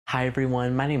Hi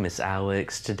everyone, my name is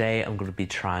Alex. Today I'm going to be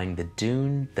trying the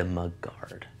Dune the Mug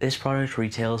Guard. This product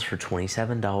retails for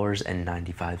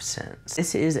 $27.95.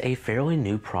 This is a fairly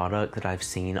new product that I've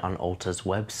seen on Ulta's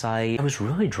website. I was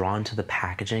really drawn to the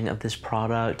packaging of this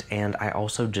product, and I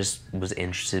also just was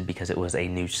interested because it was a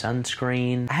new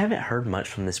sunscreen. I haven't heard much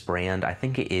from this brand. I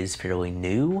think it is fairly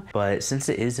new, but since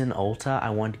it is in Ulta, I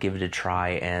wanted to give it a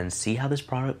try and see how this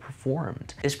product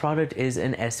performed. This product is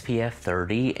an SPF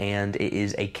 30 and it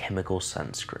is a chemical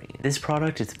sunscreen. This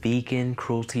product is vegan,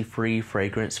 cruelty-free,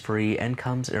 fragrance-free, and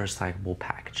comes in recyclable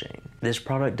packaging. This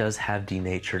product does have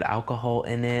denatured alcohol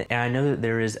in it, and I know that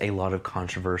there is a lot of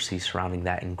controversy surrounding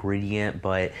that ingredient,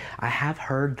 but I have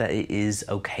heard that it is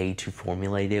okay to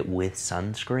formulate it with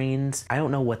sunscreens. I don't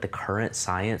know what the current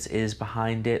science is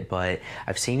behind it, but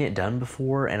I've seen it done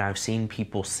before, and I've seen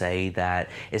people say that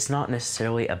it's not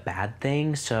necessarily a bad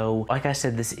thing. So like I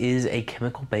said, this is a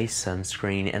chemical-based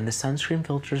sunscreen, and the sunscreen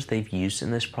filters they've used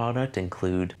in this product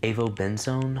include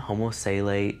avobenzone,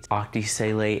 homosalate,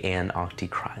 octisalate, and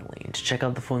octicrylene. To check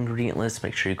out the full ingredient list,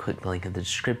 make sure you click the link in the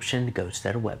description to go to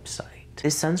their website.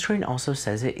 This sunscreen also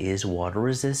says it is water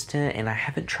resistant, and I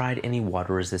haven't tried any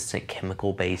water resistant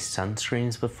chemical based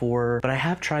sunscreens before, but I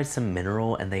have tried some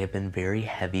mineral and they have been very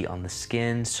heavy on the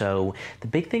skin. So the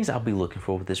big things I'll be looking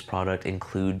for with this product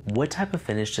include what type of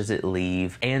finish does it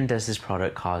leave, and does this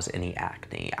product cause any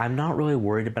acne. I'm not really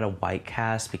worried about a white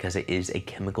cast because it is a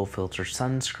chemical filter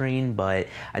sunscreen, but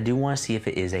I do want to see if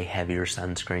it is a heavier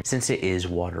sunscreen since it is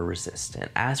water resistant.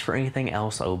 As for anything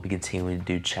else, I will be continuing to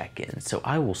do check-ins, so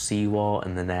I will see you all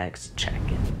in the next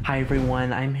check-in. Hi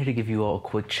everyone, I'm here to give you all a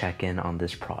quick check-in on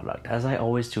this product. As I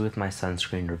always do with my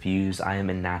sunscreen reviews, I am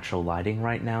in natural lighting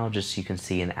right now just so you can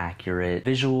see an accurate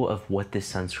visual of what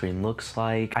this sunscreen looks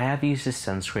like. I have used this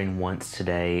sunscreen once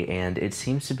today and it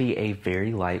seems to be a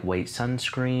very lightweight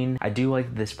sunscreen. I do like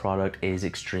that this product is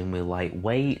extremely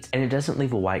lightweight and it doesn't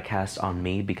leave a white cast on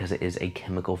me because it is a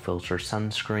chemical filter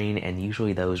sunscreen, and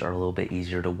usually those are a little bit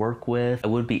easier to work with. I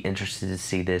would be interested to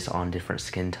see this on different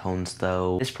skin tones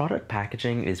though. This product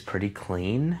packaging is pretty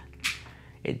clean.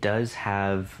 It does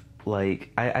have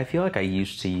I feel like I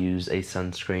used to use a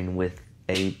sunscreen with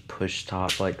a push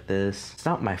top like this. It's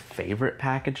not my favorite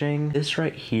packaging. This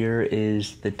right here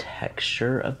is the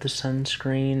texture of the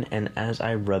sunscreen, and as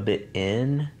I rub it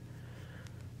in,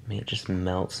 it just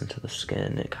melts into the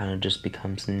skin. It kind of just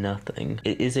becomes nothing.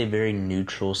 It is a very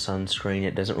neutral sunscreen.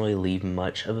 It doesn't really leave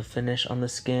much of a finish on the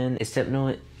skin. It's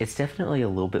definitely a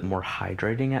little bit more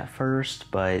hydrating at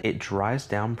first, but it dries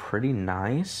down pretty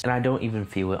nice, and I don't even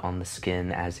feel it on the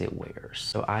skin as it wears.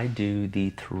 So I do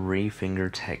the 3-finger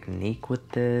technique with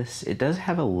this. It does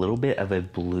have a little bit of a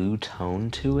blue tone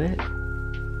to it.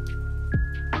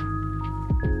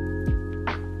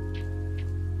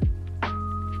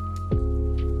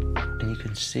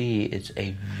 See, it's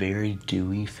a very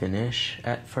dewy finish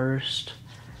at first,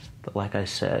 but like I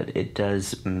said, it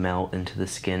does melt into the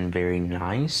skin very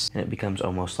nice, and it becomes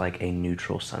almost like a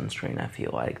neutral sunscreen. I feel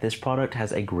like this product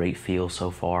has a great feel so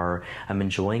far. I'm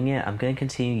enjoying it. I'm going to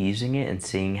continue using it and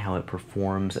seeing how it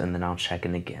performs, and then I'll check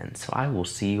in again. So I will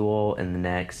see you all in the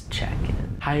next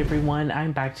check-in. Hi everyone,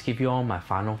 I'm back to give you all my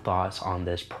final thoughts on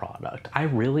this product. I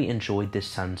really enjoyed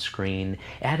this sunscreen.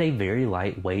 It had a very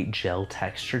lightweight gel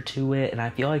texture to it, and I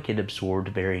feel like it absorbed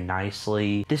very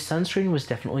nicely. This sunscreen was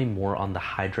definitely more on the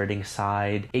hydrating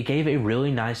side. It gave a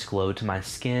really nice glow to my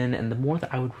skin, and the more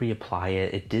that I would reapply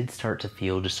it, it did start to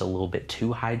feel just a little bit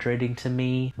too hydrating to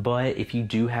me. But if you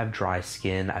do have dry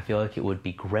skin, I feel like it would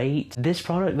be great. This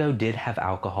product though did have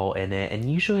alcohol in it,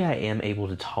 and usually I am able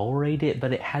to tolerate it,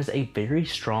 but it has a very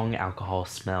strong alcohol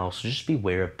smell, so just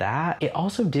beware of that. It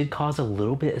also did cause a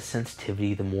little bit of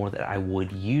sensitivity the more that I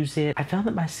would use it. I found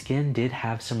that my skin did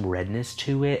have some redness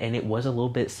to it, and it was a little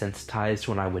bit sensitized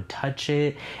when I would touch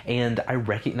it, and I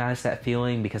recognize that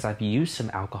feeling because I've used some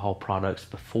alcohol products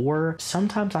before.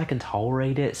 Sometimes I can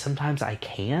tolerate it, sometimes I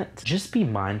can't. Just be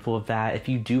mindful of that. If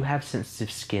you do have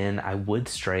sensitive skin, I would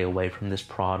stray away from this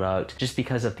product just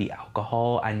because of the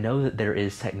alcohol. I know that there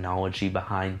is technology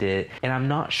behind it, and I'm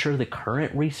not sure the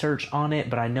current research on it,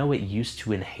 but I know it used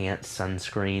to enhance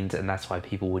sunscreens, and that's why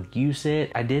people would use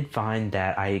it. I did find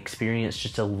that I experienced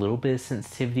just a little bit of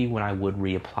sensitivity when I would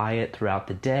reapply it throughout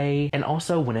the day, and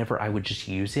also whenever I would just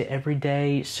use it every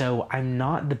day. so I'm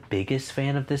not the biggest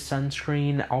fan of this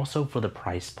sunscreen, also for the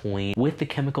price point. With the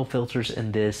chemical filters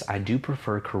in this, I do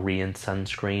prefer Korean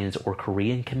sunscreens or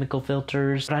Korean chemical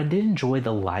filters, but I did enjoy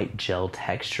the light gel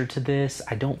texture to this.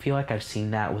 I don't feel like I've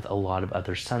seen that with a lot of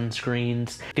other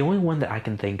sunscreens. The only one that I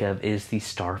can think of is the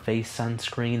Starface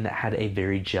sunscreen that had a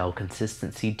very gel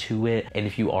consistency to it, and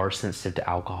if you are sensitive to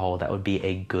alcohol, that would be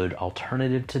a good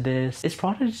alternative to this. This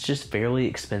product is just fairly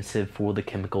expensive for the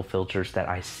chemical filters that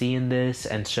I see in this,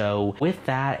 and so with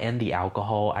that and the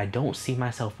alcohol, I don't see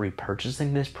myself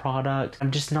repurchasing this product.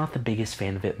 I'm just not the biggest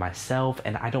fan of it myself,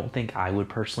 and I don't think I would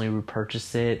personally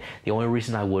repurchase it. The only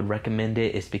reason I would recommend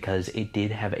it is because it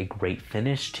did have a great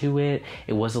finish to it.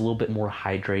 It was a little bit more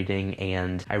hydrating,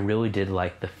 and I really did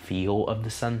like the feel of the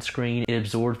sunscreen. It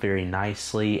absorbed very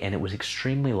nicely, and it was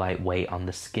extremely lightweight on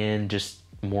the skin, just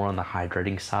more on the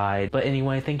hydrating side. But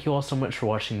anyway, thank you all so much for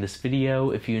watching this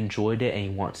video. If you enjoyed it and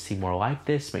you want to see more like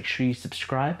this, make sure you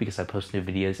subscribe because I post new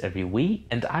videos every week,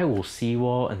 and I will see you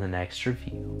all in the next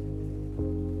review.